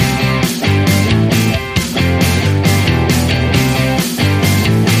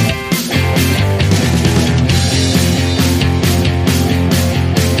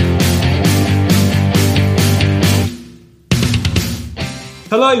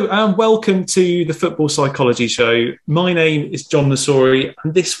Hello and welcome to the Football Psychology Show. My name is John Nasori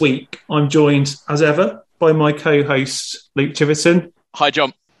and this week I'm joined, as ever, by my co-host Luke Chiverton. Hi,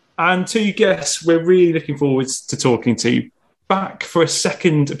 John. And two guests we're really looking forward to talking to. Back for a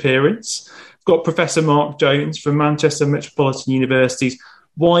second appearance, we've got Professor Mark Jones from Manchester Metropolitan University's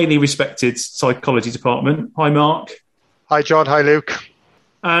widely respected psychology department. Hi, Mark. Hi, John. Hi, Luke.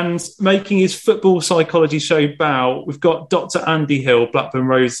 And making his Football Psychology Show bow, we've got Dr. Andy Hill, Blackburn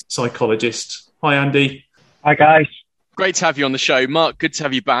Rovers psychologist. Hi, Andy. Hi, guys. Great to have you on the show. Mark, good to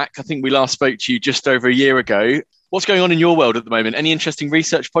have you back. I think we last spoke to you just over a year ago. What's going on in your world at the moment? Any interesting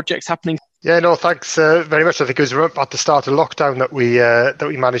research projects happening? Yeah, no, thanks very much. I think it was at the start of lockdown that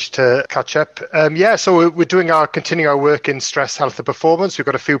we managed to catch up. So we're continuing our work in stress, health and performance. We've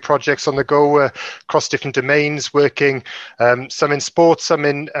got a few projects on the go across different domains, working some in sports, some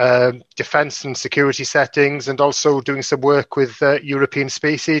in defence and security settings, and also doing some work with European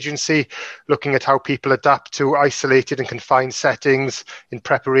Space Agency, looking at how people adapt to isolated and confined settings in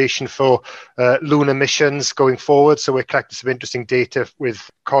preparation for lunar missions going forward. So we're collecting some interesting data with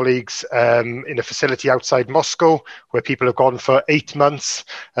colleagues in a facility outside Moscow where people have gone for 8 months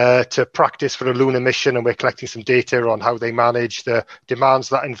to practice for a lunar mission, and we're collecting some data on how they manage the demands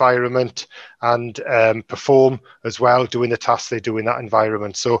of that environment and perform as well, doing the tasks they do in that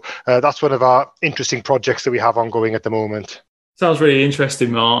environment. So that's one of our interesting projects that we have ongoing at the moment. Sounds really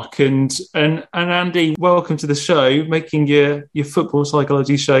interesting, Mark. And Andy, welcome to the show, making your Football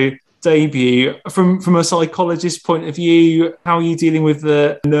Psychology Show debut. From a psychologist's point of view, how are you dealing with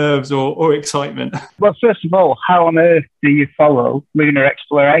the nerves or excitement? Well, first of all, how on earth do you follow lunar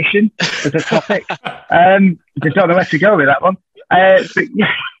exploration as a topic? Just don't know where to go with that one. But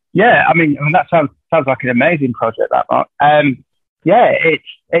yeah, I mean that sounds like an amazing project, that Mark.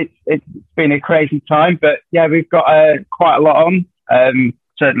 It's been a crazy time, but yeah, we've got quite a lot on.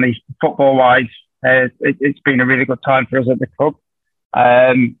 Certainly football wise, it's been a really good time for us at the club.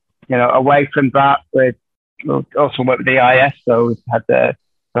 Away from that, we've also worked with the EIS, so we've had the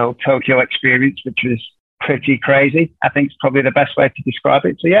whole Tokyo experience, which was pretty crazy. I think it's probably the best way to describe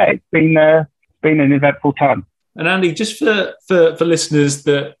it. So yeah, it's been an eventful time. And Andy, just for listeners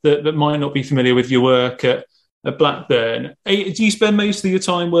that might not be familiar with your work at Blackburn, do you spend most of your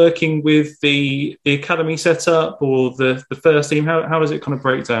time working with the academy setup or the first team? How does it kind of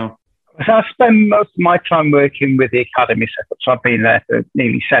break down? So I spend most of my time working with the academy setup. So I've been there for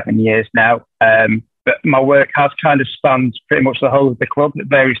nearly 7 years now. But my work has kind of spanned pretty much the whole of the club at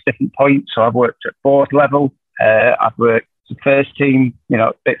various different points. So I've worked at board level. I've worked the first team,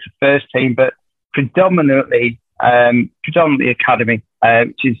 bits of first team, but predominantly academy,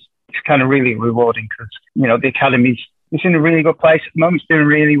 which is kind of really rewarding because, the academy's it's in a really good place at the moment. It's doing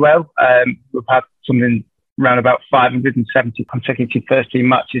really well. We've had something around about 570 consecutive first team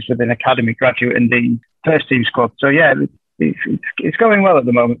matches with an academy graduate in the first team squad. So yeah, it's going well at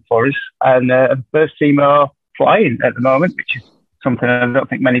the moment for us, and the first team are flying at the moment, which is something I don't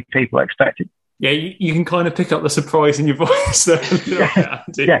think many people expected. Yeah, you can kind of pick up the surprise in your voice there.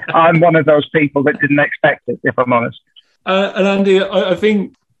 Yeah, I'm one of those people that didn't expect it, if I'm honest. And Andy, I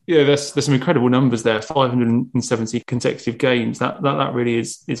think there's some incredible numbers there. 570 consecutive games. That really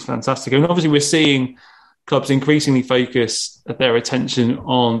is fantastic. And obviously, we're seeing clubs increasingly focus their attention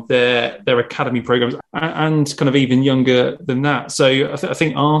on their academy programs and kind of even younger than that. So I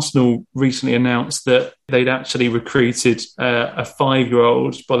think Arsenal recently announced that they'd actually recruited a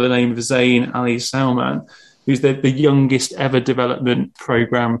 5-year-old by the name of Zayn Ali Salman, who's the youngest ever development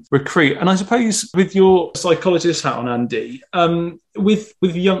program recruit. And I suppose with your psychologist hat on, Andy, with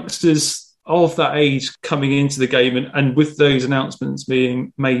youngsters of that age coming into the game and with those announcements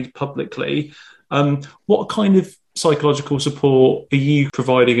being made publicly, what kind of psychological support are you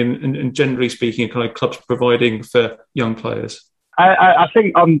providing and generally speaking, kind of clubs providing for young players? I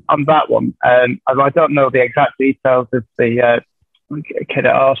think on that one, I don't know the exact details of the kid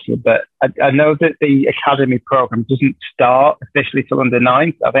at Arsenal, but I know that the academy programme doesn't start officially till under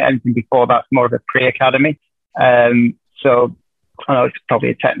 9. I think anything before that's more of a pre-academy. So I know it's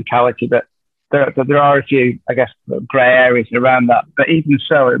probably a technicality, but there are a few, I guess, grey areas around that. But even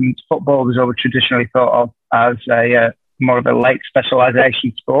so, football was always traditionally thought of as a more of a late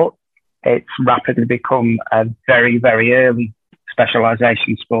specialisation sport. It's rapidly become a very, very early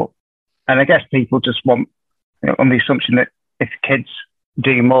specialisation sport. And I guess people just want, on the assumption that if kids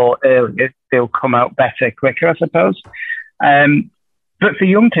do more earlier, they'll come out better quicker, I suppose. But for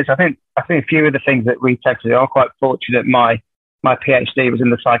young kids, I think a few of the things that we take to, I'm quite fortunate. My PhD was in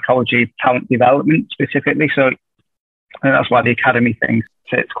the psychology of talent development specifically, so and that's why the academy thing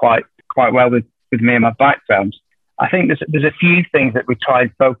fits quite well with me and my background. I think there's a few things that we try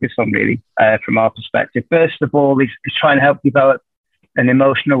and focus on really from our perspective. First of all, is trying to help develop an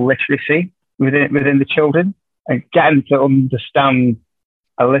emotional literacy within the children and get them to understand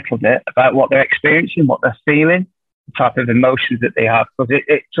a little bit about what they're experiencing, what they're feeling, the type of emotions that they have, because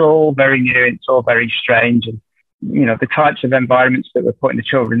it's all very new, it's all very strange, and the types of environments that we're putting the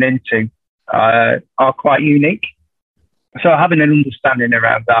children into are quite unique. So having an understanding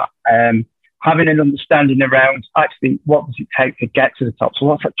around that, having an understanding around actually what does it take to get to the top. So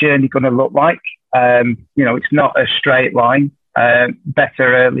what's that journey going to look like? It's not a straight line.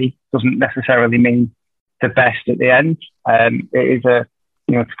 Better early doesn't necessarily mean the best at the end. It is to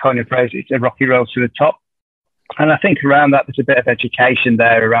coin a phrase, it's a rocky road to the top. And I think around that, there's a bit of education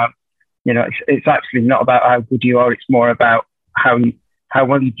there around, it's actually not about how good you are. It's more about how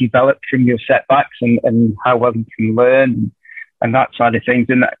well you develop from your setbacks and how well you can learn and that side of things.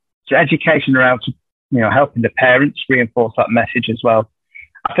 And so education around, helping the parents reinforce that message as well.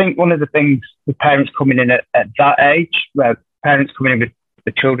 I think one of the things with parents coming in at that age, where parents coming in with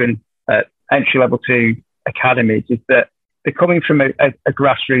the children at entry level to academies, is that they're coming from a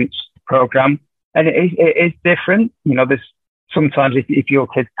grassroots program, and it is different. There's sometimes if your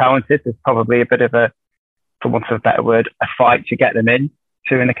kid's talented, there's probably a bit of a, for want of a better word, a fight to get them in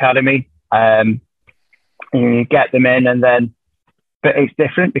to an academy. You get them in, but it's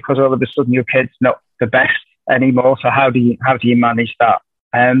different because all of a sudden your kid's not the best anymore. So how do you manage that?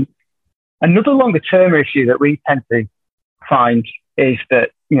 Another longer term issue that we tend to find is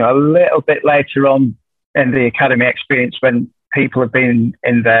that, a little bit later on in the academy experience, when people have been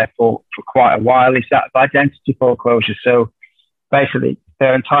in there for quite a while, is that identity foreclosure. So basically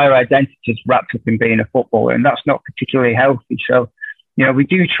their entire identity is wrapped up in being a footballer, and that's not particularly healthy. So, we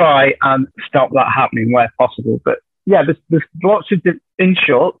do try and stop that happening where possible. But yeah, there's lots of, in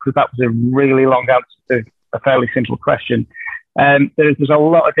short, because that was a really long answer to a fairly simple question. There's a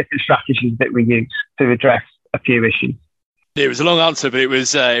lot of different strategies that we use to address a few issues. It was a long answer, but it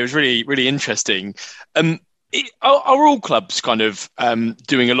was really, really interesting. Are all clubs kind of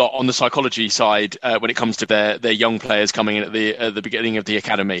doing a lot on the psychology side when it comes to their young players coming in at the beginning of the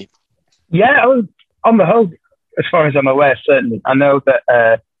academy? Yeah, on the whole, as far as I'm aware, certainly. I know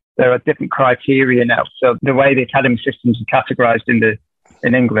that there are different criteria now. So the way the academy systems are categorised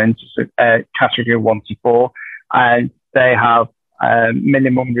in England, category 1 to 4, and they have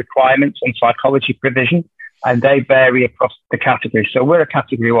minimum requirements on psychology provision, and they vary across the category. So we're a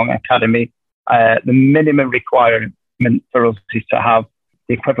category 1 academy. The minimum requirement for us is to have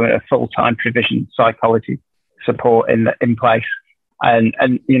the equivalent of full-time provision psychology support in place. And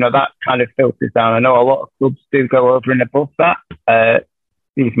that kind of filters down. I know a lot of clubs do go over and above that,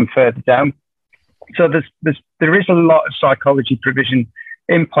 even further down. So there is a lot of psychology provision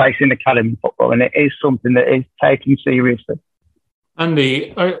in place in academy football, and it is something that is taken seriously.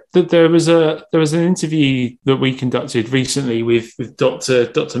 Andy, there was an interview that we conducted recently with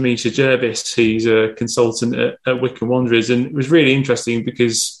Dr. Misha Jervis, who's a consultant at Wycombe Wanderers, and it was really interesting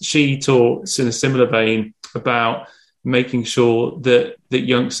because she talks in a similar vein about making sure that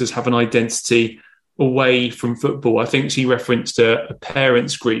youngsters have an identity away from football. I think she referenced a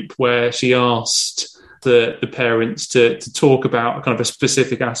parents group where she asked the parents to talk about a kind of a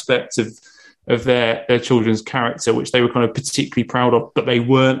specific aspect of their children's character, which they were kind of particularly proud of, but they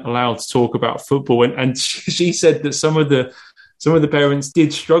weren't allowed to talk about football. And she said that some of the parents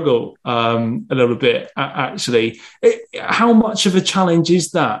did struggle a little bit, actually. How much of a challenge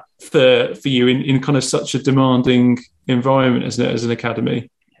is that for you in kind of such a demanding environment as an academy?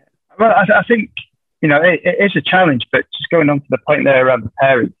 Well, I think, it is a challenge, but just going on to the point there around the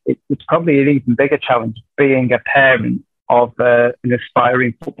parents, it's probably an even bigger challenge being a parent of an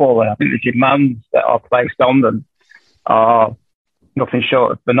aspiring footballer. I think the demands that are placed on them are nothing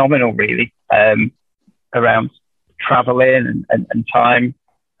short of phenomenal, really, around travelling and time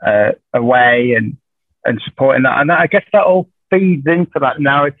away and supporting that. And I guess that all feeds into that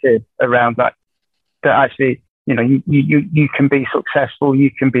narrative around that actually, you can be successful, you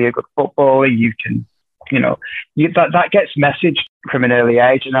can be a good footballer, you can, that gets messaged from an early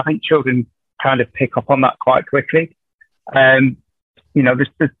age. And I think children kind of pick up on that quite quickly. There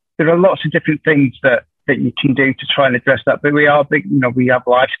are lots of different things that you can do to try and address that. But we have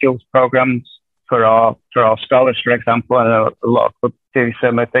life skills programs for our scholars, for example. I know a lot of clubs do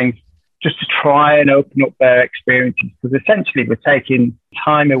similar things just to try and open up their experiences, because essentially we're taking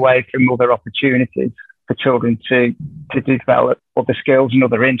time away from other opportunities for children to develop other skills and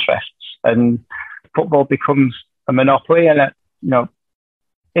other interests. And football becomes a monopoly. And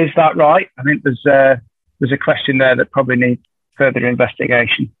is that right? I think there's a question there that probably needs further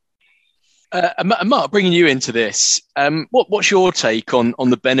investigation. Mark, bringing you into this, what's your take on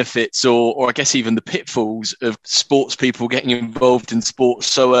the benefits or I guess even the pitfalls of sports people getting involved in sports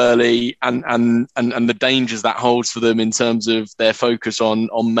so early and the dangers that holds for them in terms of their focus on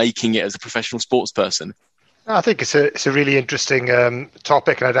making it as a professional sports person? I think it's a really interesting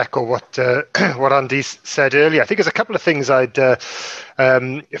topic, and I'd echo what Andy said earlier. I think there's a couple of things if I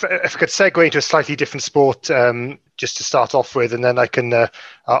could segue into a slightly different sport just to start off with, and then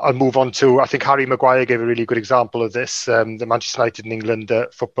I'll move on to, I think Harry Maguire gave a really good example of this, the Manchester United and England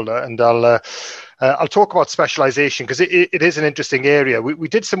footballer, and I'll talk about specialisation because it is an interesting area. We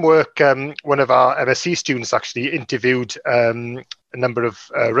did some work. One of our MSc students actually interviewed a number of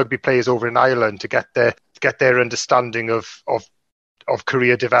rugby players over in Ireland to get their understanding of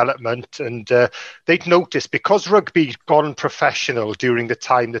career development, and they'd noticed, because rugby gone professional during the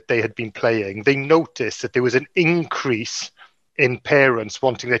time that they had been playing, they noticed that there was an increase in parents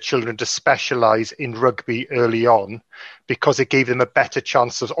wanting their children to specialise in rugby early on because it gave them a better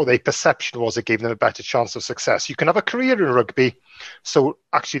chance of, or their perception was it gave them a better chance of success. You can have a career in rugby. So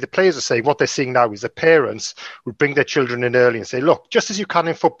actually the players are saying, what they're seeing now is the parents would bring their children in early and say, look, just as you can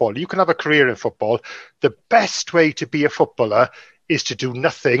in football, you can have a career in football. The best way to be a footballer is to do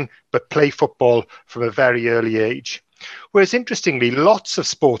nothing but play football from a very early age. Whereas interestingly, lots of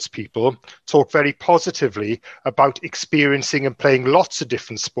sports people talk very positively about experiencing and playing lots of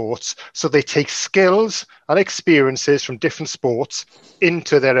different sports. So they take skills and experiences from different sports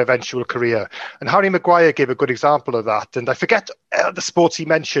into their eventual career. And Harry Maguire gave a good example of that. And I forget the sports he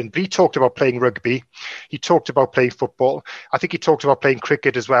mentioned, but he talked about playing rugby. He talked about playing football. I think he talked about playing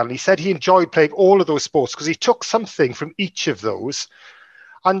cricket as well. And he said he enjoyed playing all of those sports because he took something from each of those.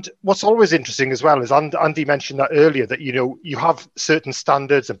 And what's always interesting as well is, Andy mentioned that earlier, that, you know, you have certain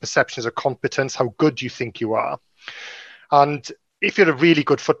standards and perceptions of competence, how good you think you are. And if you're a really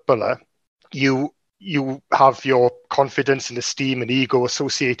good footballer, you have your confidence and esteem and ego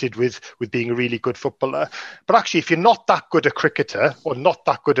associated with being a really good footballer. But actually, if you're not that good a cricketer, or not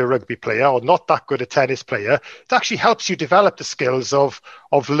that good a rugby player, or not that good a tennis player, it actually helps you develop the skills of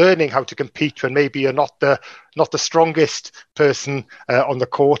learning how to compete when maybe you're not the strongest person on the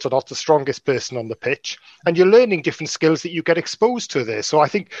court, or not the strongest person on the pitch. And you're learning different skills that you get exposed to there. So I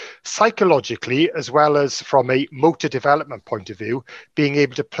think psychologically, as well as from a motor development point of view, being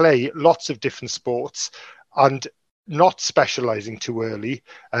able to play lots of different sports and not specialising too early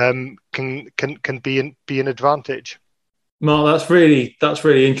can be an advantage. Mark, that's really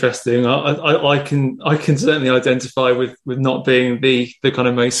interesting. I can certainly identify with not being the kind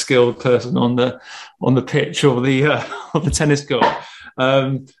of most skilled person on the pitch or the tennis court.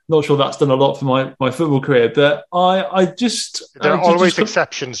 Not sure that's done a lot for my football career, but I just there are always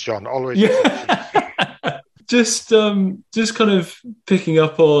exceptions, John. Always exceptions. Just kind of picking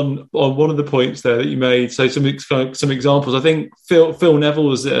up on one of the points there that you made. So some examples. I think Phil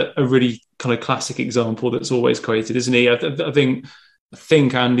Neville is a really kind of classic example that's always quoted, isn't he? I think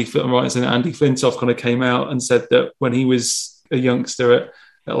Andy Flintoff kind of came out and said that when he was a youngster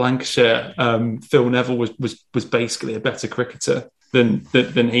at Lancashire, Phil Neville was basically a better cricketer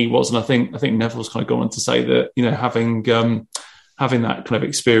than he was. And I think Neville's kind of gone on to say that, you know, having that kind of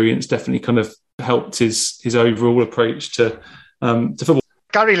experience definitely kind of helped his overall approach to football.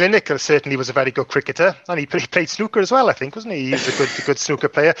 Gary Lineker certainly was a very good cricketer, and he played snooker as well, I think, wasn't he? He was a good snooker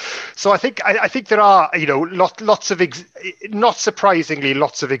player. So I think there are, you know, lots of not surprisingly,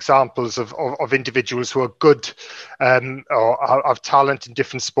 lots of examples of individuals who are good or have talent in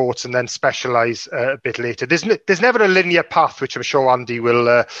different sports and then specialise a bit later. There's never a linear path, which I'm sure Andy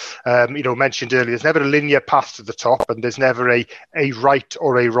will mentioned earlier. There's never a linear path to the top, and there's never a right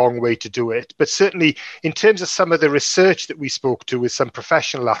or a wrong way to do it. But certainly, in terms of some of the research that we spoke to with some professional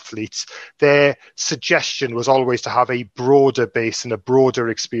athletes, their suggestion was always to have a broader base and a broader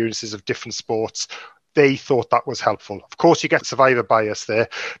experiences of different sports. They thought that was helpful. Of course, you get survivor bias there,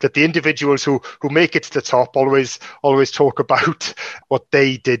 that the individuals who make it to the top always talk about what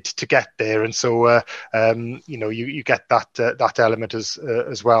they did to get there. And so, you get that element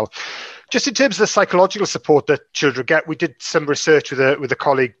as well. Just in terms of the psychological support that children get, we did some research with a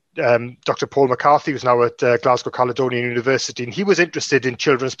colleague, Dr. Paul McCarthy, who's now at Glasgow Caledonian University, and he was interested in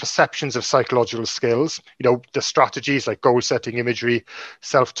children's perceptions of psychological skills, you know, the strategies like goal-setting imagery,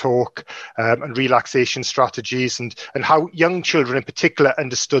 self-talk, and relaxation strategies, and how young children in particular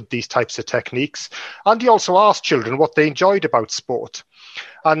understood these types of techniques. And he also asked children what they enjoyed about sport.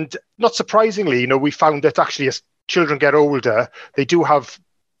 And not surprisingly, you know, we found that actually as children get older, they do have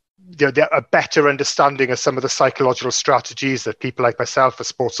a better understanding of some of the psychological strategies that people like myself, as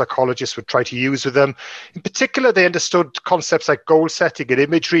sports psychologists, would try to use with them. In particular, they understood concepts like goal setting and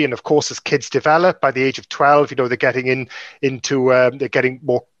imagery. And of course, as kids develop, by the age of 12, they're getting they're getting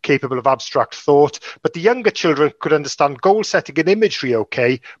more capable of abstract thought. But the younger children could understand goal setting and imagery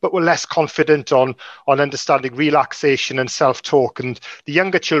okay, but were less confident on understanding relaxation and self-talk. And the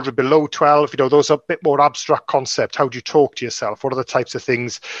younger children below 12, those are a bit more abstract concepts. How do you talk to yourself? What are the types of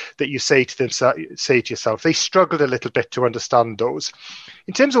things that you say to yourself? They struggled a little bit to understand those.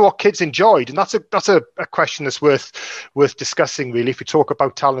 In terms of what kids enjoyed, and that's a question that's worth discussing, really. If we talk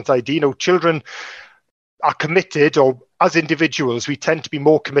about talent ID, children are committed, or as individuals, we tend to be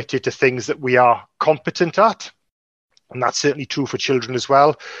more committed to things that we are competent at. And that's certainly true for children as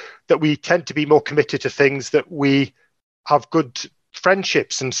well, that we tend to be more committed to things that we have good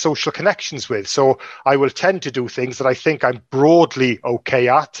friendships and social connections with. So I will tend to do things that I think I'm broadly okay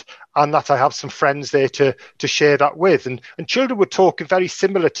at, and that I have some friends there to share that with. And children would talk in very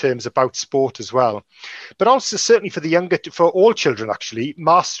similar terms about sport as well. But also certainly for all children, actually,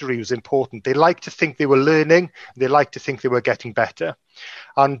 mastery was important. They liked to think they were learning. They liked to think they were getting better.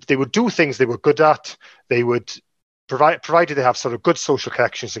 And they would do things they were good at. They would, provided they have sort of good social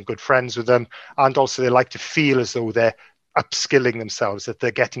connections and good friends with them. And also they like to feel as though they're upskilling themselves, that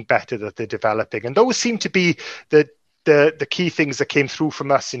they're getting better, that they're developing. And those seem to be the key things that came through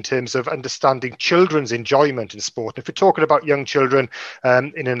from us in terms of understanding children's enjoyment in sport. And if we're talking about young children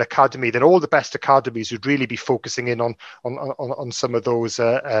in an academy, then all the best academies would really be focusing in on some of those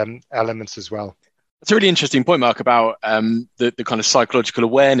elements as well. That's a really interesting point, Mark, about the kind of psychological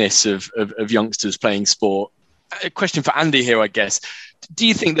awareness of youngsters playing sport. A question for Andy here, I guess. Do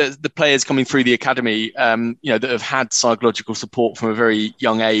you think that the players coming through the academy, that have had psychological support from a very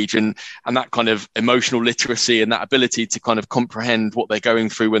young age, and that kind of emotional literacy and that ability to kind of comprehend what they're going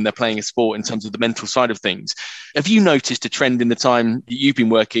through when they're playing a sport in terms of the mental side of things, have you noticed a trend in the time that you've been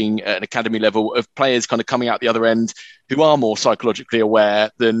working at an academy level of players kind of coming out the other end who are more psychologically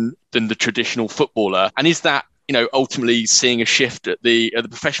aware than the traditional footballer? And is that ultimately seeing a shift at the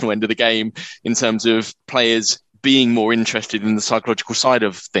professional end of the game in terms of players being more interested in the psychological side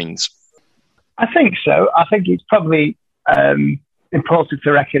of things? I think so. I think it's probably important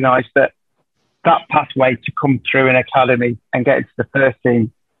to recognise that pathway to come through an academy and get into the first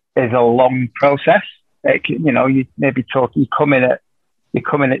team is a long process. You maybe talk, you come in at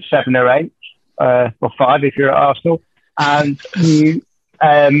 7 or 8 or 5 if you're at Arsenal, and you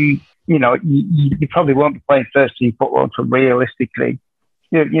probably won't be playing first team football until realistically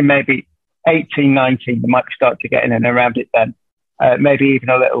you maybe 18, 19, you might start to get in and around it then, maybe even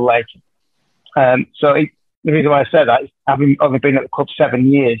a little later. The reason why I said that is, having only been at the club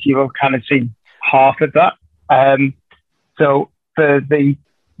 7 years, you've kind of seen half of that. So for the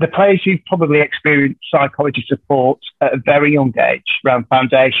players who've probably experienced psychology support at a very young age, around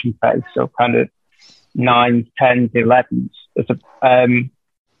foundation phase, so kind of 9, 10, 11s,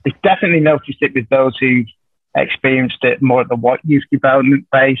 they've definitely noticed it with those who've experienced it more at the youth development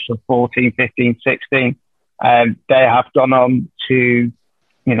phase, so 14, 15, 16. They have gone on to,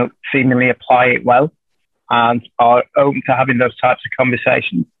 seemingly apply it well and are open to having those types of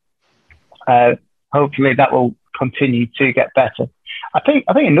conversations. Hopefully that will continue to get better. I think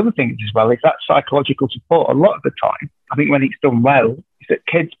another thing as well is that psychological support. A lot of the time, I think when it's done well, is that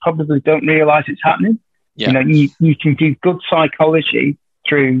kids probably don't realise it's happening. Yeah. You can do good psychology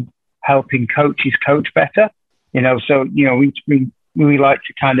through helping coaches coach better. We like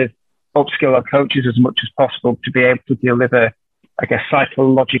to kind of upskill our coaches as much as possible to be able to deliver, I guess,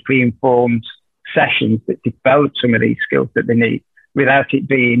 psychologically informed sessions that develop some of these skills that they need without it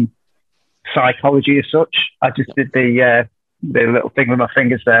being psychology as such. I just did the little thing with my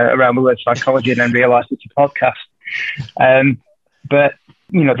fingers there around the word psychology and then realised it's a podcast. But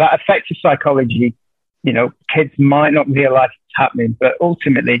that effective psychology, kids might not realise it's happening, but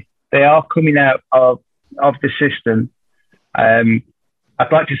ultimately they are coming out of the system.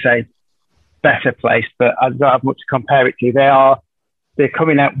 I'd like to say better placed, but I don't have much to compare it to. They're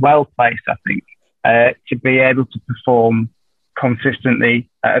coming out well placed, I think, to be able to perform consistently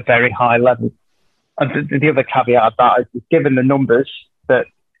at a very high level. And the other caveat of that is, given the numbers that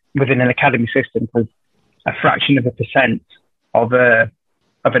within an academy system, because a fraction of a percent of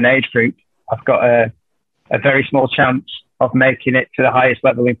an age group have got a very small chance of making it to the highest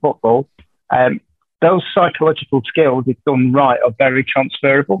level in football. Those psychological skills, if done right, are very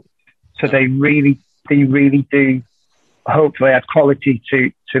transferable. So they really do hopefully add quality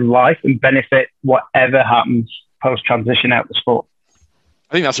to life and benefit whatever happens post-transition out the sport.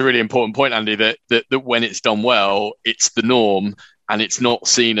 I think that's a really important point, Andy, that when it's done well, it's the norm. and it's not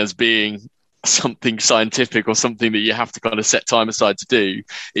seen as being something scientific or something that you have to kind of set time aside to do.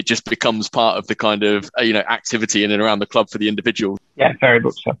 It just becomes part of the kind of activity in and around the club for the individual. Yeah, very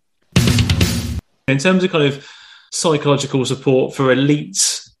much so. In terms of kind of psychological support for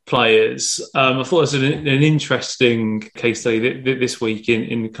elite players, I thought it was an interesting case study this week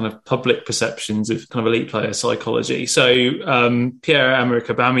in kind of public perceptions of kind of elite player psychology. So Pierre-Emerick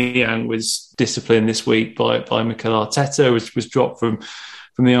Aubameyang was disciplined this week by Mikel Arteta, was dropped from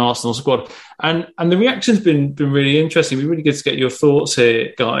the Arsenal squad. And the reaction's been really interesting. It'd be really good to get your thoughts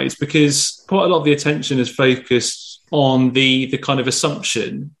here, guys, because quite a lot of the attention is focused on the kind of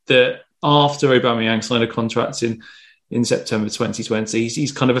assumption that after Aubameyang signed a contract in September 2020,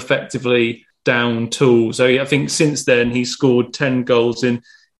 he's kind of effectively down tools. So I think since then he's scored 10 goals in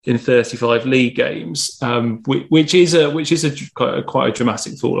 35 league games, which is quite a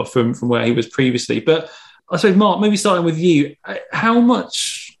dramatic fall off from where he was previously. But I suppose, Mark, maybe starting with you, how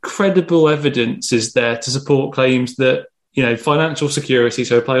much credible evidence is there to support claims that financial security,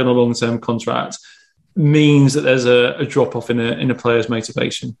 so a player on a long-term contract, means that there's a drop off in a player's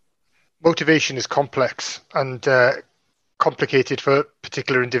motivation? Motivation is complex and complicated for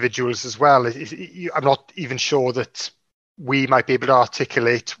particular individuals as well. I'm not even sure that we might be able to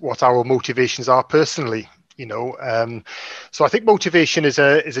articulate what our motivations are personally. So I think motivation is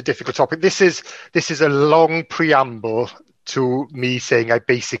a difficult topic. This is a long preamble to me saying I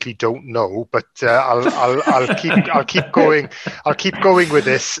basically don't know, but I'll keep going. I'll keep going with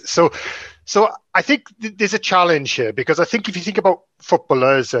this. So I think there's a challenge here, because I think if you think about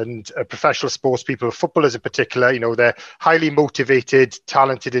footballers and professional sports people, footballers in particular, they're highly motivated,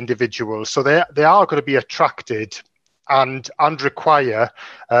 talented individuals. So they are going to be attracted and require,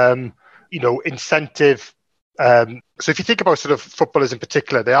 incentive. So if you think about sort of footballers in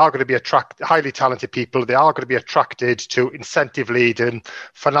particular, they are going to be highly talented people. They are going to be attracted to incentive-laden,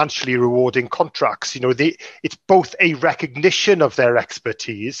 financially rewarding contracts. It's both a recognition of their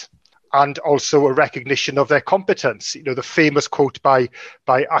expertise and also a recognition of their competence. The famous quote by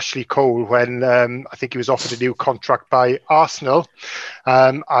Ashley Cole when I think he was offered a new contract by Arsenal,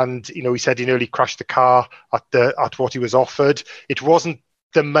 and he said he nearly crashed the car at what he was offered. It wasn't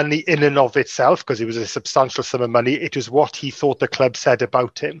the money in and of itself, because it was a substantial sum of money. It was what he thought the club said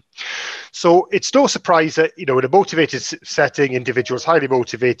about him. So it's no surprise that, in a motivated setting, individuals highly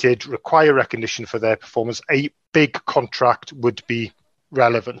motivated require recognition for their performance. A big contract would be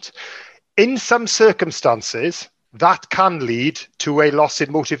relevant. In some circumstances, that can lead to a loss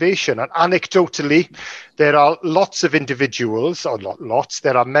in motivation. And anecdotally, there are lots of individuals, or not lots,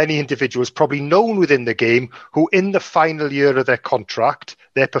 there are many individuals probably known within the game who in the final year of their contract,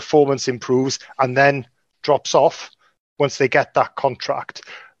 their performance improves and then drops off once they get that contract.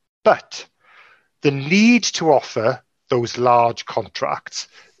 But the need to offer those large contracts,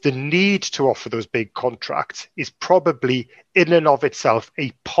 the need to offer those big contracts is probably in and of itself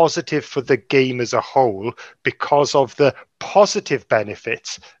a positive for the game as a whole, because of the positive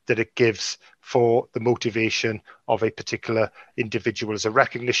benefits that it gives for the motivation of a particular individual as a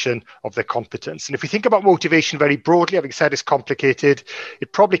recognition of their competence. And if we think about motivation very broadly, having said it's complicated,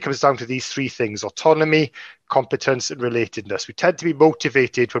 it probably comes down to these three things: autonomy, competence, and relatedness. We tend to be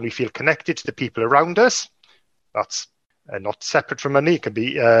motivated when we feel connected to the people around us. That's not separate from money. It can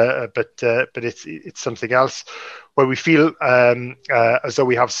be, but it's something else, where we feel as though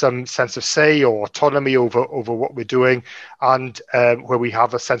we have some sense of say or autonomy over what we're doing, and where we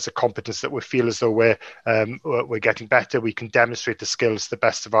have a sense of competence, that we feel as though we're getting better. We can demonstrate the skills to the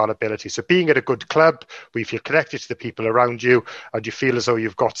best of our ability. So being at a good club, where you feel connected to the people around you, and you feel as though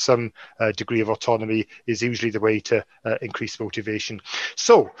you've got some degree of autonomy, is usually the way to increase motivation.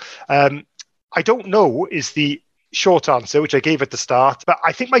 So I don't know is the short answer, which I gave at the start, but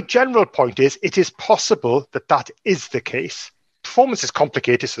I think my general point is it is possible that is the case. Performance is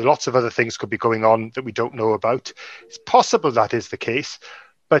complicated, so lots of other things could be going on that we don't know about. It's possible that is the case,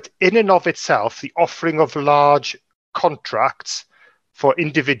 but in and of itself, the offering of large contracts for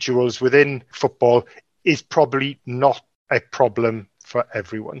individuals within football is probably not a problem for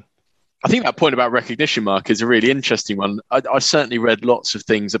everyone. I think that point about recognition, Mark, is a really interesting one. I've certainly read lots of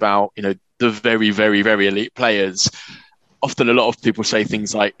things about, the very, very, very elite players. Often a lot of people say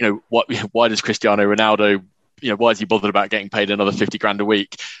things like, why does Cristiano Ronaldo why is he bothered about getting paid another 50 grand a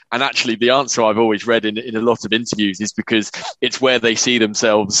week? And actually the answer I've always read in a lot of interviews is because it's where they see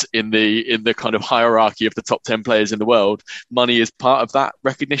themselves in the kind of hierarchy of the top 10 players in the world. Money is part of that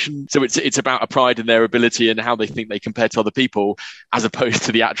recognition. So it's about a pride in their ability and how they think they compare to other people, as opposed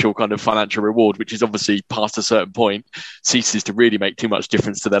to the actual kind of financial reward, which is obviously past a certain point ceases to really make too much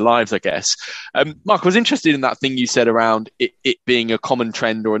difference to their lives, I guess. Mark, I was interested in that thing you said around it being a common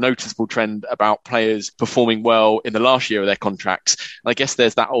trend or a noticeable trend about players performing well in the last year of their contracts. And I guess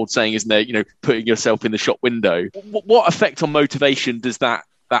there's that old saying, isn't there, putting yourself in the shop window. What effect on motivation does that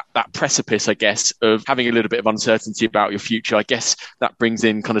precipice, I guess, of having a little bit of uncertainty about your future, I guess that brings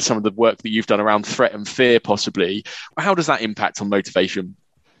in kind of some of the work that you've done around threat and fear, possibly. How does that impact on motivation?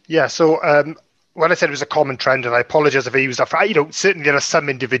 Yeah, so when I said it was a common trend, and I apologise if I used that, certainly there are some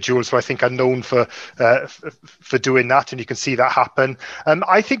individuals who I think are known for doing that, and you can see that happen.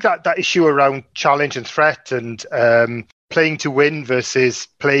 I think that issue around challenge and threat and playing to win versus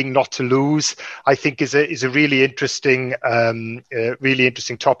playing not to lose, I think is a really interesting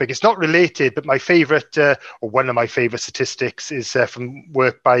topic. It's not related, but my favourite, or one of my favourite statistics is from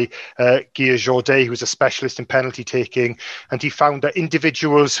work by Guy Jourdet, who's a specialist in penalty taking, and he found that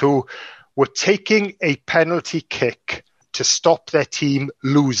individuals who were taking a penalty kick to stop their team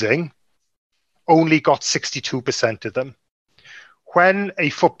losing only got 62% of them. When a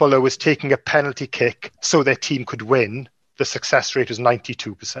footballer was taking a penalty kick so their team could win, the success rate was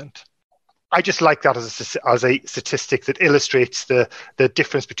 92%. I just like that as a statistic that illustrates the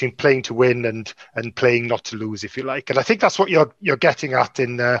difference between playing to win and playing not to lose, if you like. And I think that's what you're getting at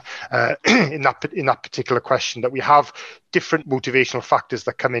in that particular question, that we have different motivational factors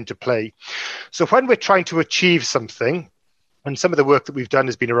that come into play. So when we're trying to achieve something, and some of the work that we've done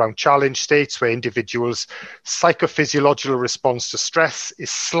has been around challenge states, where individuals' psychophysiological response to stress is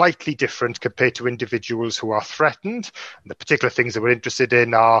slightly different compared to individuals who are threatened. And the particular things that we're interested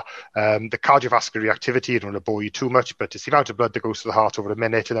in are the cardiovascular reactivity. I don't want to bore you too much, but it's the amount of blood that goes to the heart over a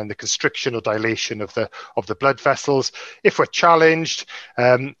minute, and then the constriction or dilation of the blood vessels. If we're challenged,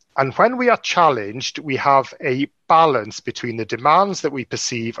 and when we are challenged, we have a balance between the demands that we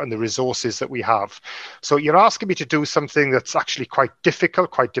perceive and the resources that we have. So you're asking me to do something that's actually quite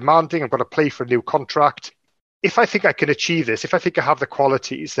difficult, quite demanding. I'm going to play for a new contract. If I think I can achieve this, if I think I have the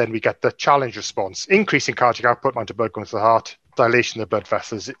qualities, then we get the challenge response, increasing cardiac output, amount of blood going to the heart, dilation of the blood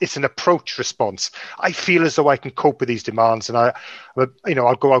vessels. It's an approach response. I feel as though I can cope with these demands, and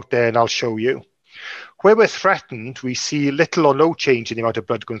I'll go out there and I'll show you. Where we're threatened, we see little or no change in the amount of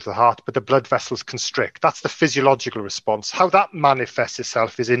blood going to the heart, but the blood vessels constrict. That's the physiological response. How that manifests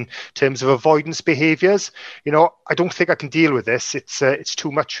itself is in terms of avoidance behaviours. I don't think I can deal with this. It's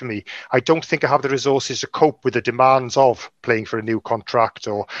too much for me. I don't think I have the resources to cope with the demands of playing for a new contract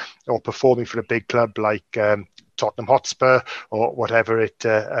or performing for a big club like Tottenham Hotspur or whatever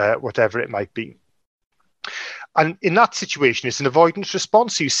it might be. And in that situation, it's an avoidance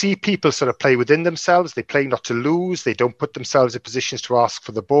response. So you see people sort of play within themselves. They play not to lose. They don't put themselves in positions to ask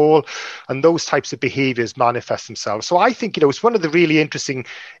for the ball. And those types of behaviours manifest themselves. So I think, it's one of the really interesting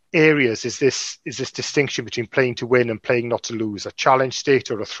areas is this distinction between playing to win and playing not to lose, a challenge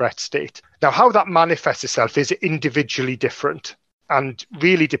state or a threat state. Now, how that manifests itself is individually different, and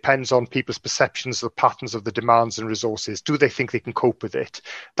really depends on people's perceptions of the patterns of the demands and resources. Do they think they can cope with it?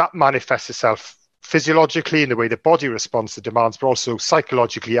 That manifests itself physiologically in the way the body responds to demands, but also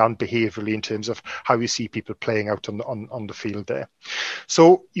psychologically and behaviourally in terms of how you see people playing out on the field there.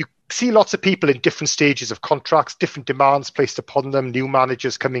 So you see lots of people in different stages of contracts, different demands placed upon them, new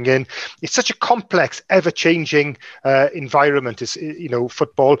managers coming in. It's such a complex, ever-changing environment,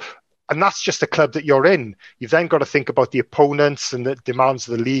 football. And that's just the club that you're in. You've then got to think about the opponents and the demands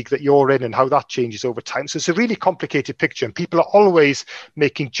of the league that you're in and how that changes over time. So it's a really complicated picture, and people are always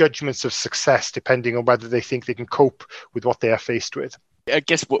making judgments of success depending on whether they think they can cope with what they are faced with. I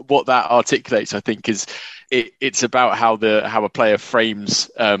guess what that articulates, I think, is it's about how a player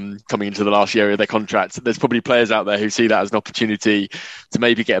frames coming into the last year of their contract. There's probably players out there who see that as an opportunity to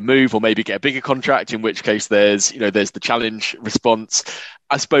maybe get a move or maybe get a bigger contract, in which case there's the challenge response.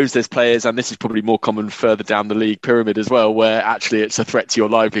 I suppose there's players, and this is probably more common further down the league pyramid as well, where actually it's a threat to your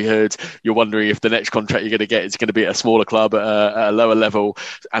livelihood. You're wondering if the next contract you're going to get is going to be at a smaller club at a lower level.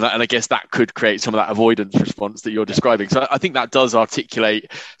 And I guess that could create some of that avoidance response that you're describing. So I think that does articulate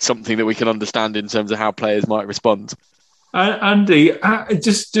something that we can understand in terms of how players might respond. Andy,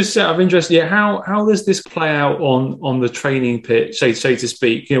 just out of interest, how does this play out on the training pitch, so to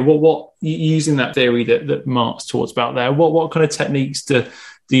speak? What using that theory that Mark's talked about there, what kind of techniques do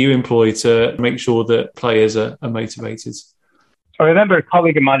you employ to make sure that players are motivated? I remember a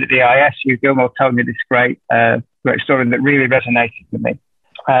colleague of mine at the ISU, Gilmore, telling me this great story that really resonated with me,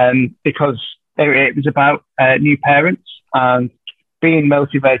 because it was about new parents and being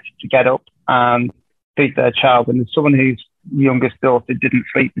motivated to get up and feed their child. And as someone whose youngest daughter didn't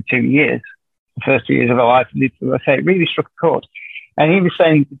sleep for 2 years, the first 2 years of her life, it really struck a chord. And he was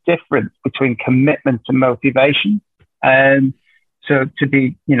saying the difference between commitment and motivation. So to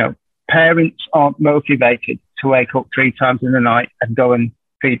be, parents aren't motivated to wake up 3 times in the night and go and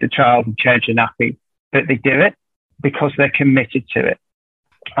feed the child and change a nappy, but they do it because they're committed to it.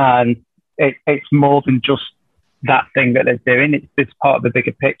 And it's more than just that thing that they're doing. It's part of the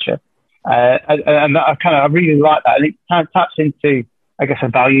bigger picture. And I really like that. And it kind of taps into, I guess, a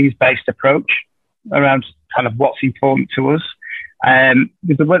values-based approach around kind of what's important to us.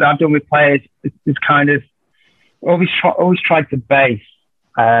 Because the work that I've done with players is kind of always tried to base,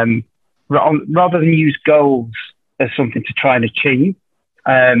 rather than use goals as something to try and achieve,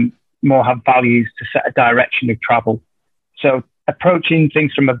 more have values to set a direction of travel. So approaching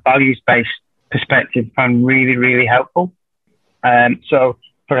things from a values-based perspective found really, really helpful. So,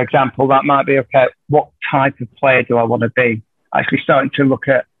 for example, that might be, okay, what type of player do I want to be? Actually starting to look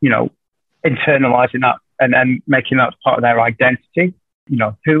at, internalizing that and making that part of their identity.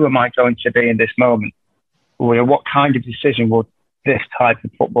 Who am I going to be in this moment? Or what kind of decision would this type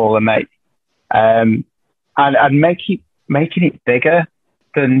of footballer make? And making it bigger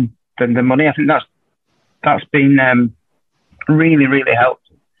than the money. I think that's been really, really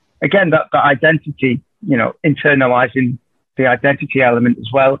helpful. Again, that identity, internalizing the identity element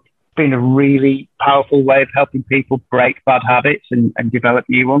as well, been a really powerful way of helping people break bad habits and develop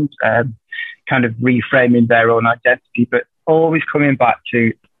new ones, kind of reframing their own identity, but always coming back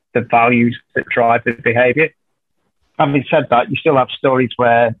to the values that drive the behaviour. Having said that, you still have stories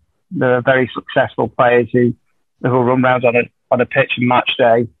where there are very successful players who run around on a pitch and match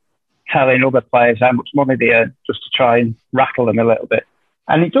day telling other players how much money they earn just to try and rattle them a little bit.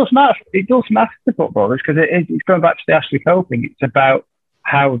 And it does matter. It does matter to footballers because it's going back to the Ashley Cole thing. It's about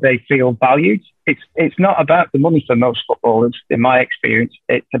how they feel valued. It's not about the money for most footballers, in my experience.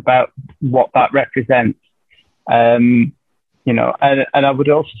 It's about what that represents. And I would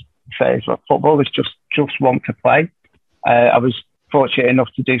also say as well, footballers just want to play. I was fortunate enough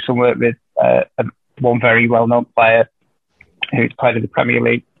to do some work with one very well-known player who's played in the Premier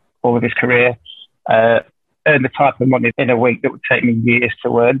League all of his career, earn the type of money in a week that would take me years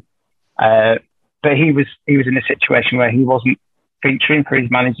to earn. But he was in a situation where he wasn't featuring for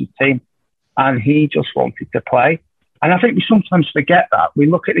his manager's team and he just wanted to play. And I think we sometimes forget that. We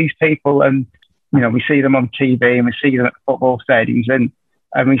look at these people and, we see them on TV and we see them at football stadiums and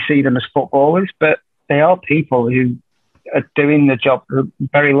we see them as footballers, but they are people who are doing the job, who are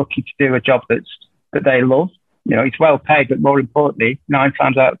very lucky to do a job that they love. It's well paid, but more importantly, 9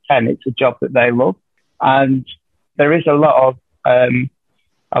 times out of 10, it's a job that they love. And there is a lot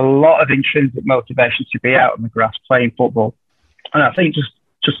of intrinsic motivation to be out on the grass playing football. And I think just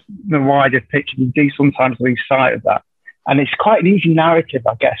the wider picture, we do sometimes lose sight of that. And it's quite an easy narrative,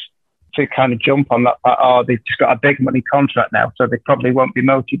 I guess, to kind of jump on that. They've just got a big money contract now, so they probably won't be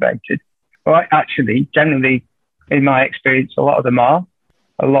motivated. But actually, generally, in my experience, a lot of them are.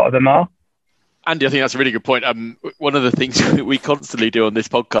 Andy, I think that's a really good point. One of the things we constantly do on this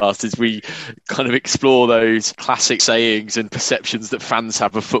podcast is we kind of explore those classic sayings and perceptions that fans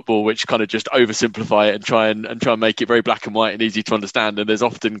have of football, which kind of just oversimplify it and try and make it very black and white and easy to understand. And there's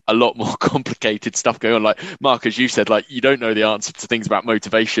often a lot more complicated stuff going on. Like Mark, as you said, you don't know the answer to things about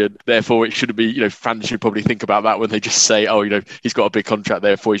motivation. Therefore, it shouldn't be, fans should probably think about that when they just say, he's got a big contract,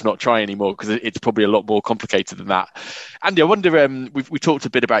 therefore he's not trying anymore, because it's probably a lot more complicated than that. Andy, I wonder, we talked a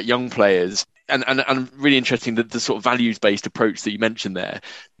bit about young players. And really interesting the sort of values-based approach that you mentioned there.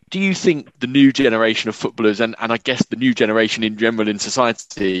 Do you think the new generation of footballers and I guess the new generation in general in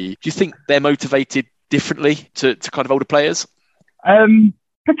society, do you think they're motivated differently to kind of older players?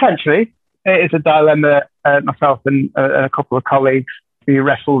 Potentially. It is a dilemma myself and a couple of colleagues we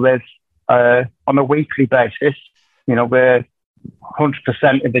wrestle with on a weekly basis. We're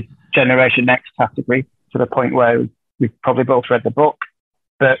 100% in the Generation X category to the point where we've probably both read the book,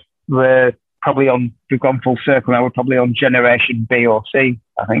 but we've gone full circle now. We're probably on Generation B or C.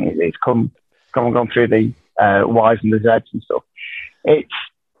 I think it's gone through the Ys and the Zs and stuff. It's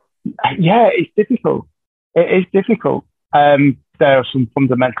difficult. It is difficult. There are some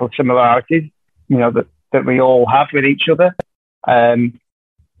fundamental similarities, that we all have with each other. But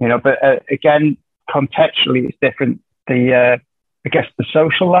again, contextually, it's different. I guess the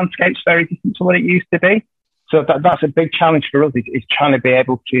social landscape's very different to what it used to be. So that's a big challenge for us is trying to be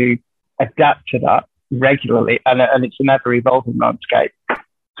able to adapt to that regularly, and it's an ever-evolving landscape.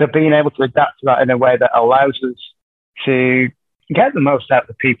 So being able to adapt to that in a way that allows us to get the most out of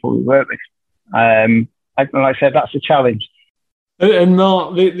the people we work with. Like I said, that's a challenge. And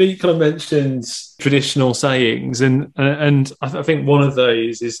Mark, you kind of mentioned traditional sayings, and I think one of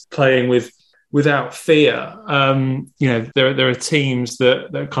those is playing without fear. There are teams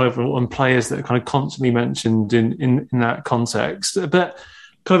that kind of, and players that are kind of constantly mentioned in that context. But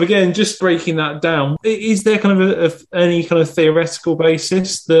kind of again, just breaking that down, is there kind of any kind of theoretical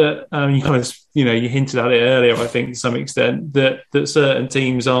basis that you kind of you hinted at it earlier, I think, to some extent, that certain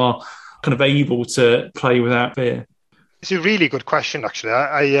teams are kind of able to play without fear? It's a really good question, actually.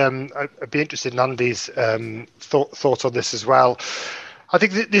 I'd be interested in Andy's thoughts on this as well. I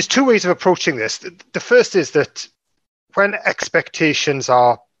think there's two ways of approaching this. The first is that when expectations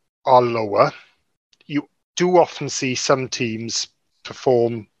are lower, you do often see some teams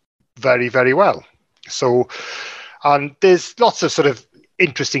perform very, very well. So, and there's lots of sort of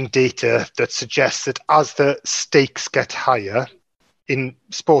interesting data that suggests that as the stakes get higher in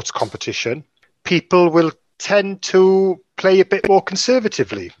sports competition, people will tend to play a bit more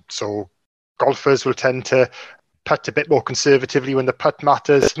conservatively. So golfers will tend to putt a bit more conservatively when the putt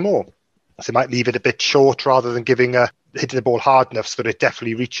matters more. So they might leave it a bit short rather than hitting the ball hard enough so that it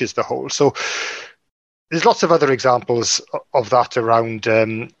definitely reaches the hole. So there's lots of other examples of that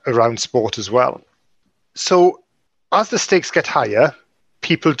around sport as well. So as the stakes get higher,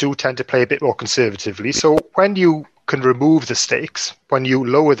 people do tend to play a bit more conservatively. So when you can remove the stakes, when you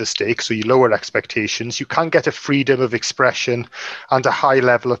lower the stakes, so you lower expectations, you can get a freedom of expression and a high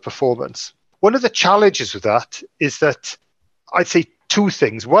level of performance. One of the challenges with that is that I'd say two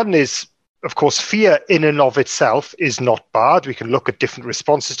things. One is, of course, fear in and of itself is not bad. We can look at different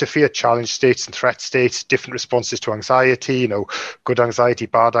responses to fear, challenge states and threat states, different responses to anxiety, good anxiety,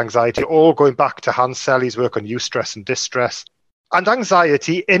 bad anxiety, all going back to Hans Selye's work on eustress and distress. And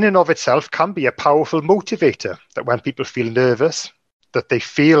anxiety in and of itself can be a powerful motivator, that when people feel nervous, that they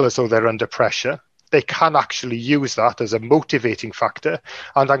feel as though they're under pressure, they can actually use that as a motivating factor.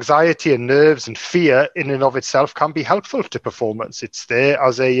 And anxiety and nerves and fear in and of itself can be helpful to performance. It's there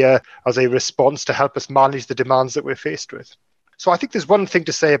as a response to help us manage the demands that we're faced with. So I think there's one thing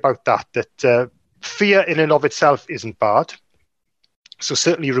to say about that fear in and of itself isn't bad. So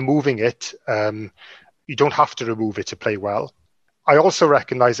certainly removing it, you don't have to remove it to play well. I also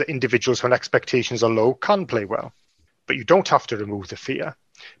recognize that individuals, when expectations are low, can play well, but you don't have to remove the fear.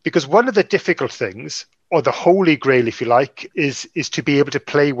 Because one of the difficult things, or the holy grail, if you like, is to be able to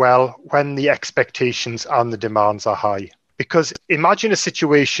play well when the expectations and the demands are high. Because imagine a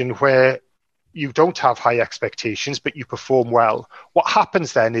situation where you don't have high expectations, but you perform well. What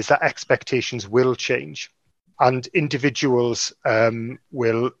happens then is that expectations will change, and individuals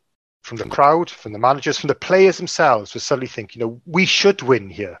will, from the crowd, from the managers, from the players themselves, will suddenly think, we should win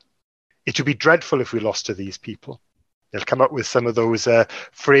here. It would be dreadful if we lost to these people. They'll come up with some of those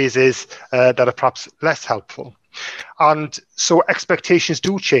phrases that are perhaps less helpful. And so expectations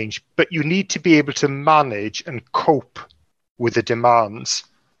do change, but you need to be able to manage and cope with the demands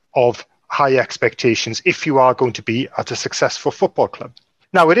of high expectations if you are going to be at a successful football club.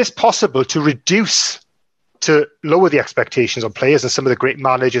 Now, it is possible to lower the expectations on players, and some of the great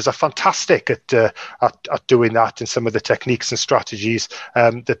managers are fantastic at doing that, and some of the techniques and strategies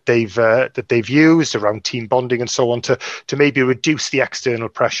that they've used around team bonding and so on to maybe reduce the external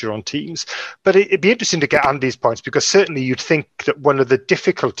pressure on teams. But it'd be interesting to get Andy's points, because certainly you'd think that one of the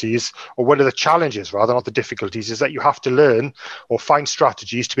difficulties, or one of the challenges rather, not the difficulties, is that you have to learn or find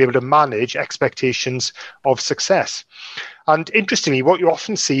strategies to be able to manage expectations of success. And interestingly, what you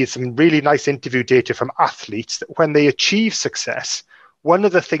often see is some really nice interview data from athletes that when they achieve success, one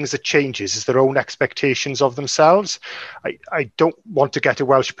of the things that changes is their own expectations of themselves. I don't want to get a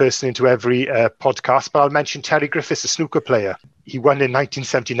Welsh person into every podcast, but I'll mention Terry Griffiths, a snooker player. He won in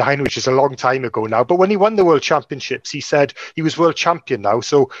 1979, which is a long time ago now. But when he won the World Championships, he said he was world champion now,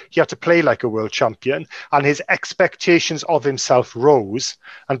 so he had to play like a world champion. And his expectations of himself rose.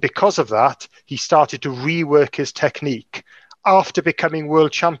 And because of that, he started to rework his technique after becoming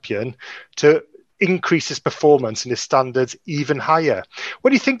world champion to increase his performance and his standards even higher.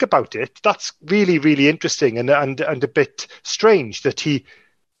 When you think about it, that's really, really interesting and a bit strange that he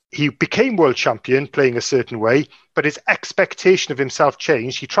became world champion playing a certain way, but his expectation of himself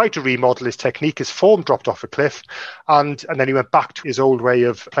changed. He tried to remodel his technique, his form dropped off a cliff, and then he went back to his old way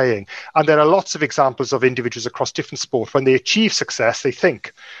of playing. And there are lots of examples of individuals across different sports. When they achieve success, they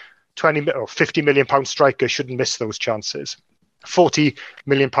think 20 or 50 million pound striker shouldn't miss those chances. £40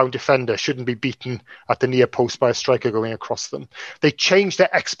 million defender shouldn't be beaten at the near post by a striker going across them. They change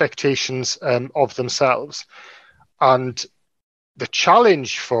their expectations of themselves. And the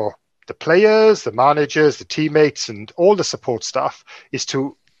challenge for the players, the managers, the teammates, and all the support staff is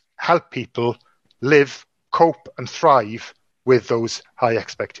to help people live, cope, and thrive with those high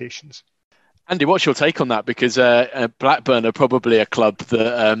expectations. Andy, what's your take on that? Because Blackburn are probably a club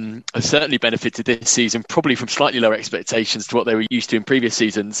that has certainly benefited this season, probably from slightly lower expectations to what they were used to in previous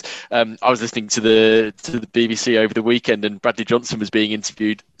seasons. I was listening to the BBC over the weekend, and Bradley Johnson was being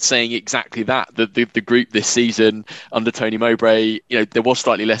interviewed saying exactly that. The group this season under Tony Mowbray, there was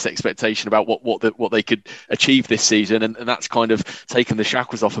slightly less expectation about what they could achieve this season, and that's kind of taken the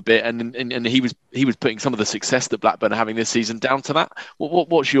shackles off a bit. And he was putting some of the success that Blackburn are having this season down to that.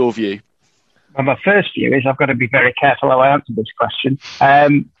 What's your view? Well, my first view is I've got to be very careful how I answer this question.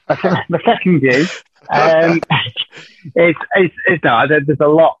 My second view is no, there's a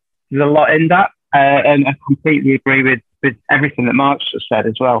lot in that, and I completely agree with everything that Mark's just said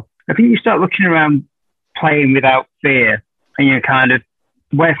as well. I think you start looking around playing without fear, and you kind of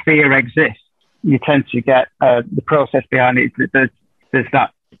where fear exists, you tend to get the process behind it. There's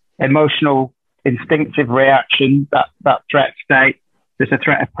that emotional, instinctive reaction, that threat state. There's a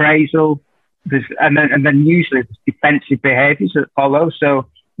threat appraisal. And then usually there's defensive behaviours that follow. So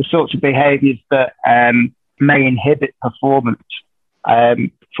the sorts of behaviours that may inhibit performance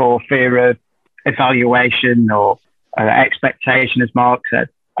for fear of evaluation or expectation, as Mark said.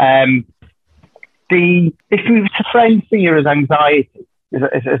 If we were to frame fear as anxiety,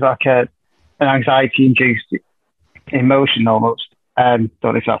 as like an anxiety-induced emotion almost, don't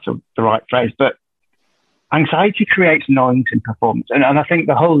know if that's the right phrase, but anxiety creates noise in performance. And I think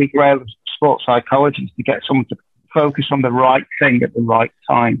the holy grail of sports psychology is to get someone to focus on the right thing at the right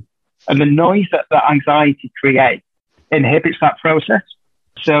time. And the noise that anxiety creates inhibits that process.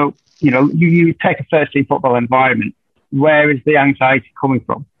 So, you take a first-team football environment. Where is the anxiety coming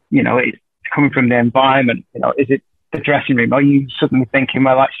from? It's coming from the environment. Is it the dressing room? Are you suddenly thinking,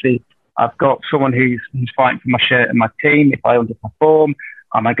 well, actually, I've got someone who's fighting for my shirt and my team. If I underperform,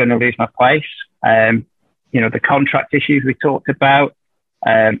 am I going to lose my place? The contract issues we talked about,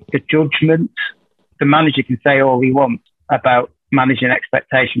 the judgment. The manager can say all he wants about managing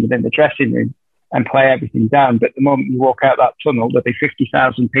expectation within the dressing room and play everything down. But the moment you walk out that tunnel, there'll be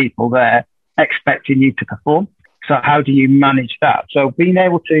 50,000 people there expecting you to perform. So how do you manage that? So being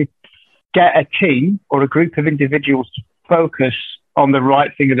able to get a team or a group of individuals to focus on the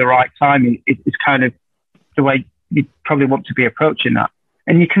right thing at the right time is kind of the way you probably want to be approaching that.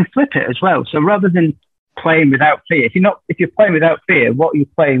 And you can flip it as well. So rather than playing without fear, if you're playing without fear, what are you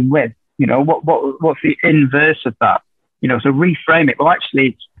playing with? What's the inverse of that? So reframe it. Well, actually,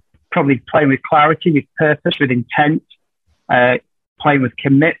 it's probably playing with clarity, with purpose, with intent, playing with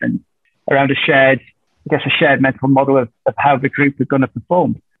commitment around a shared mental model of how the group are going to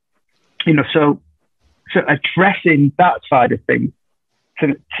perform. So addressing that side of things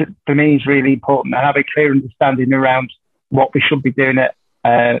for me is really important, and have a clear understanding around what we should be doing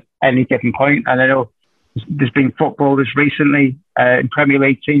at any given point. And I know there's been footballers recently in Premier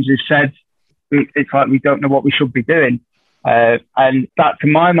League teams who said it's like we don't know what we should be doing. And that, to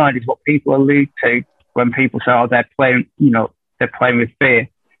my mind, is what people allude to when people say, they're playing with fear.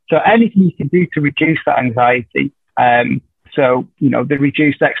 So anything you can do to reduce that anxiety. The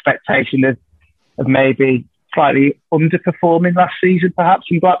reduced expectation of maybe slightly underperforming last season, perhaps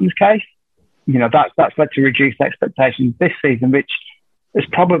in Blackburn's case, that's led to reduced expectations this season, which has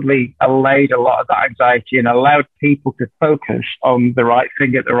probably allayed a lot of that anxiety and allowed people to focus on the right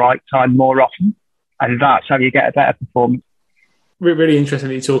thing at the right time more often. And that's how you get a better performance. Really interesting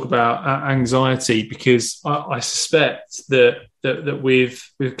that you talk about anxiety, because I suspect that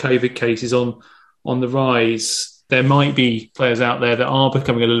with COVID cases on the rise, there might be players out there that are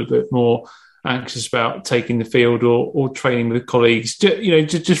becoming a little bit more anxious about taking the field or training with colleagues.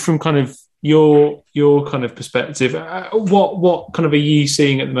 Just from kind of your kind of perspective, what kind of are you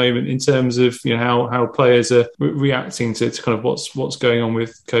seeing at the moment in terms of how players are reacting to kind of what's going on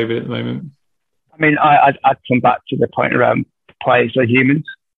with COVID at the moment? I mean, I'd come back to the point around players are humans.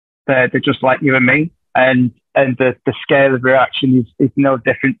 They're just like you and me, and the scale of reaction is no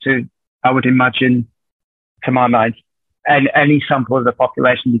different to, I would imagine, to my mind, and any sample of the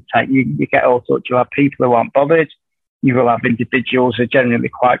population you take, you get all sorts. You'll have people who aren't bothered. You will have individuals who are generally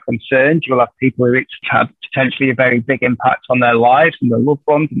quite concerned. You will have people who it's had potentially a very big impact on their lives and their loved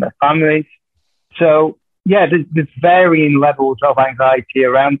ones and their families. So, yeah, there's varying levels of anxiety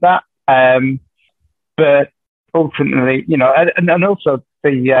around that. But ultimately, and also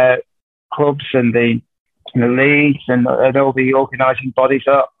the clubs and the the leagues and all the organising bodies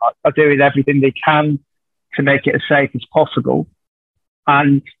are doing everything they can to make it as safe as possible.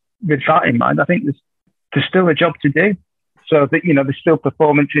 And with that in mind, I think there's still a job to do. So that, there's still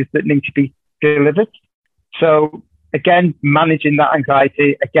performances that need to be delivered. So again, managing that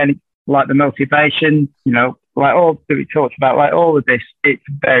anxiety, again, like the motivation, like all that we talked about, like all of this, it's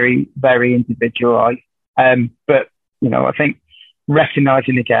very, very individualised. But, I think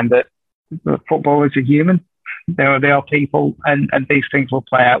recognising again that footballers are human, they are people, and these things will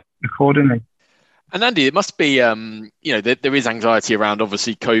play out accordingly. And Andy, it must be, there is anxiety around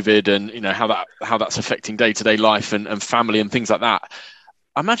obviously COVID and, how that's affecting day-to-day life and family and things like that.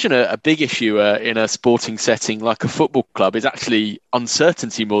 I imagine a big issue in a sporting setting like a football club is actually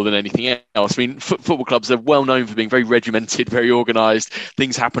uncertainty more than anything else. I mean, football clubs are well known for being very regimented, very organised.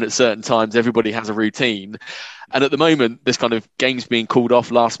 Things happen at certain times. Everybody has a routine. And at the moment, there's kind of games being called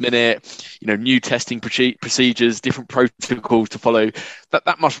off last minute, new testing procedures, different protocols to follow.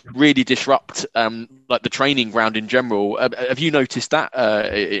 That must really disrupt like the training ground in general. Have you noticed that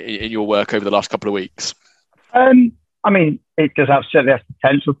in your work over the last couple of weeks? I mean, it does certainly have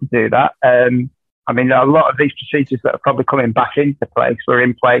potential to do that. I mean, a lot of these procedures that are probably coming back into place were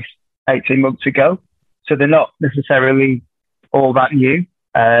in place 18 months ago. So they're not necessarily all that new.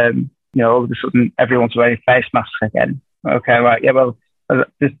 All of a sudden, everyone's wearing face masks again. Okay, right. Yeah, well,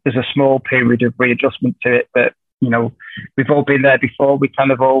 there's a small period of readjustment to it, but, we've all been there before. We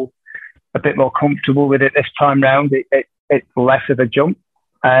kind of all a bit more comfortable with it this time round. It's less of a jump.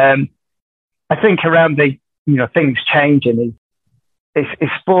 I think around the, things changing is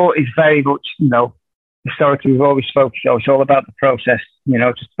sport is very much, historically we've always focused, it's all about the process,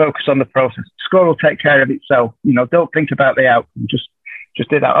 just focus on the process. The score will take care of itself. Don't think about the outcome. Just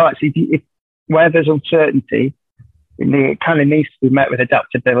do that. All right, so if where there's uncertainty, it kind of needs to be met with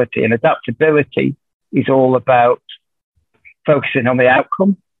adaptability. And adaptability is all about focusing on the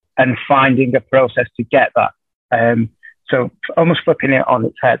outcome and finding a process to get that. So almost flipping it on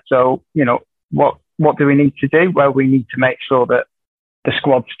its head. So, what do we need to do? Well, we need to make sure that the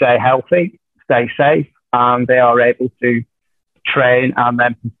squad stay healthy, stay safe, and they are able to train and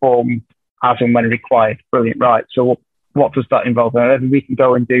then perform as and when required. Brilliant, right. So what does that involve? And we can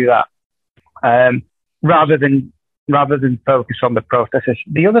go and do that rather than focus on the processes.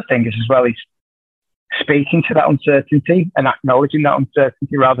 The other thing is as well is speaking to that uncertainty and acknowledging that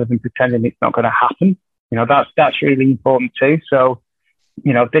uncertainty rather than pretending it's not going to happen. That's really important too. So,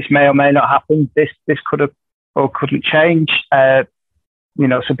 this may or may not happen. This could have or couldn't change. So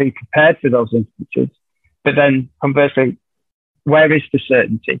be prepared for those instances. But then conversely, where is the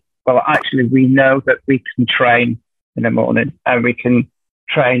certainty? Well, actually, we know that we can train in the morning and we can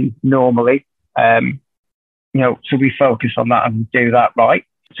train normally. So we focus on that and do that right.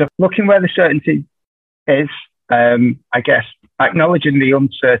 So looking where the certainty is, I guess, acknowledging the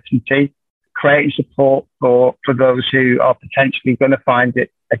uncertainty, creating support for those who are potentially going to find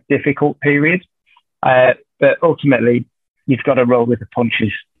it a difficult period. But ultimately, you've got to roll with the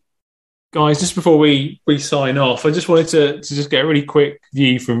punches. Guys, just before we sign off, I just wanted to just get a really quick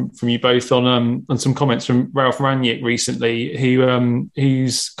view from you both on some comments from Ralf Rangnick recently,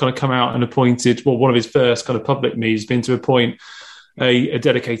 who's kind of come out and appointed, one of his first kind of public moves has been to appoint a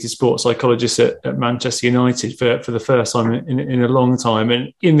dedicated sports psychologist at Manchester United for the first time in a long time.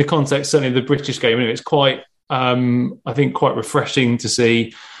 And in the context, certainly of the British game, it's quite, I think, quite refreshing to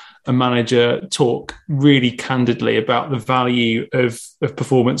see a manager talk really candidly about the value of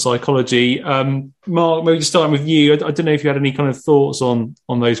performance psychology. Mark, maybe just starting with you. I don't know if you had any kind of thoughts on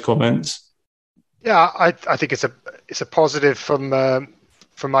those comments. Yeah, I think it's a positive from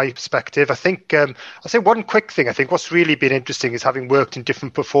my perspective. I think I'll say one quick thing. I think what's really been interesting is having worked in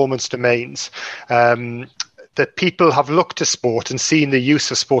different performance domains, that people have looked to sport and seen the use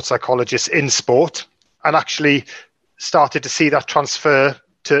of sports psychologists in sport and actually started to see that transfer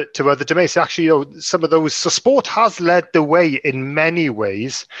to other domains. Actually, some of those, so sport has led the way in many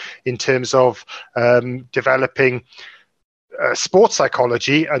ways in terms of developing sports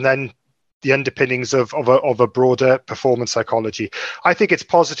psychology and then the underpinnings of a broader performance psychology. I think it's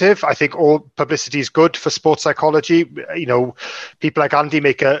positive. I think all publicity is good for sports psychology. People like Andy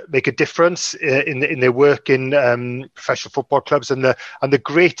make a difference in their work in professional football clubs, and the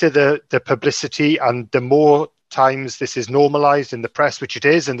greater the publicity and the more times this is normalised in the press, which it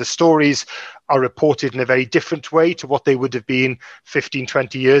is, and the stories are reported in a very different way to what they would have been 15,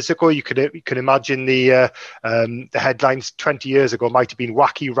 20 years ago. You can imagine the headlines 20 years ago might have been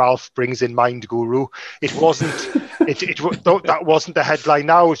 "Wacky Ralph brings in Mind Guru." It wasn't. That wasn't the headline.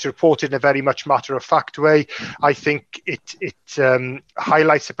 Now it's reported in a very much matter-of-fact way. I think it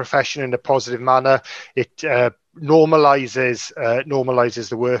highlights the profession in a positive manner. It normalizes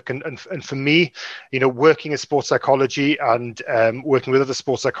the work, and for me, working in sports psychology and working with other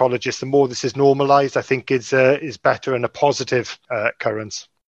sports psychologists, the more this is normalized, I think is better and a positive occurrence.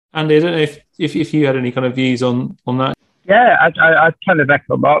 Andy, I don't know if you had any kind of views on that. Yeah, I kind of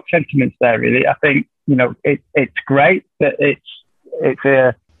echo Mark's sentiments there. Really, I think it's great that it's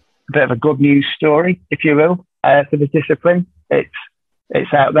a bit of a good news story, if you will, for the discipline.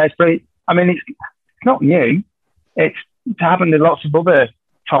 It's out there. I mean, it's not new. It's happened in lots of other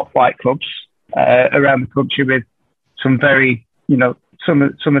top flight clubs around the country with some very, some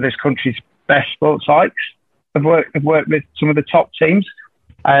of this country's best sports psychs have worked with some of the top teams.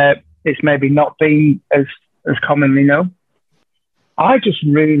 It's maybe not been as commonly known. I just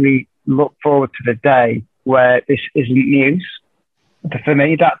really look forward to the day where this isn't news. For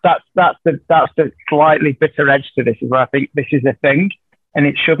me, that's the slightly bitter edge to this, is where I think this is a thing and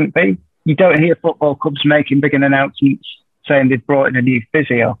it shouldn't be. You don't hear football clubs making big announcements saying they've brought in a new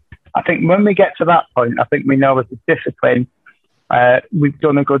physio. I think when we get to that point, I think we know as a discipline, we've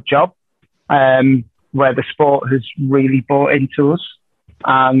done a good job, where the sport has really bought into us,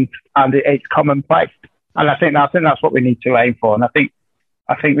 and it's commonplace. And I think that's what we need to aim for. And I think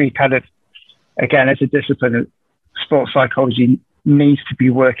we kind of, again, as a discipline, sports psychology needs to be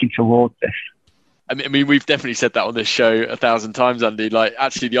working towards this. I mean, we've definitely said that on this show 1,000 times, Andy. Like,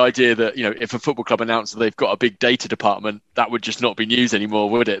 actually, the idea that, if a football club announced that they've got a big data department, that would just not be news anymore,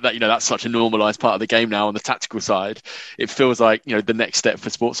 would it? That, that's such a normalised part of the game now on the tactical side. It feels like, the next step for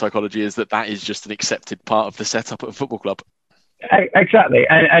sports psychology is that is just an accepted part of the setup at a football club. Exactly.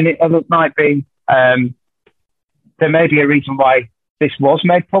 And it might be, there may be a reason why this was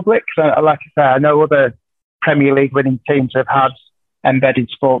made public. So, like I say, I know other Premier League winning teams have had embedded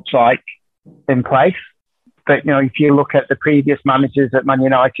sports psych in place, but if you look at the previous managers at Man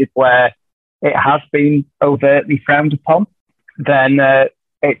United where it has been overtly frowned upon, then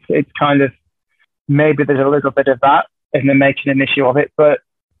it's kind of, maybe there's a little bit of that and they're making an issue of it, but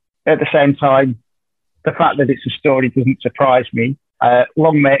at the same time, the fact that it's a story doesn't surprise me.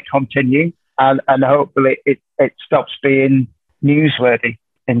 Long may it continue, and hopefully it stops being newsworthy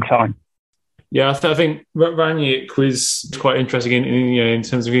in time. Yeah, I think Rangnick was quite interesting in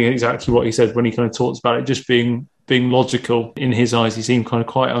terms of exactly what he said when he kind of talks about it just being logical. In his eyes, he seemed kind of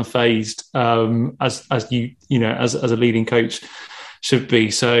quite unfazed, as a leading coach should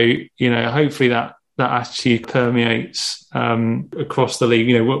be. So hopefully that attitude permeates across the league.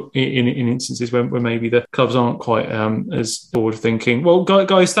 In instances when maybe the clubs aren't quite as forward thinking. Well,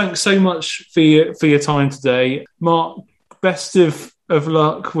 guys, thanks so much for your time today, Mark. Best of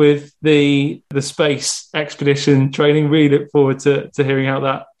luck with the space expedition training. Really look forward to hearing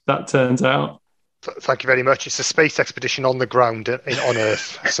how that turns out. Thank you very much. It's a space expedition on the ground on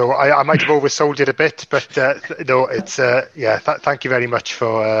Earth. So I might have oversold it a bit, but no, it's thank you very much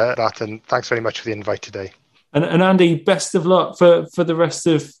for that, and thanks very much for the invite today. And Andy, best of luck for the rest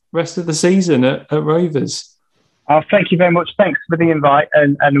of the season at Rovers. Thank you very much. Thanks for the invite,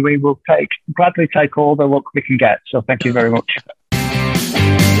 and we will gladly take all the luck we can get. So thank you very much.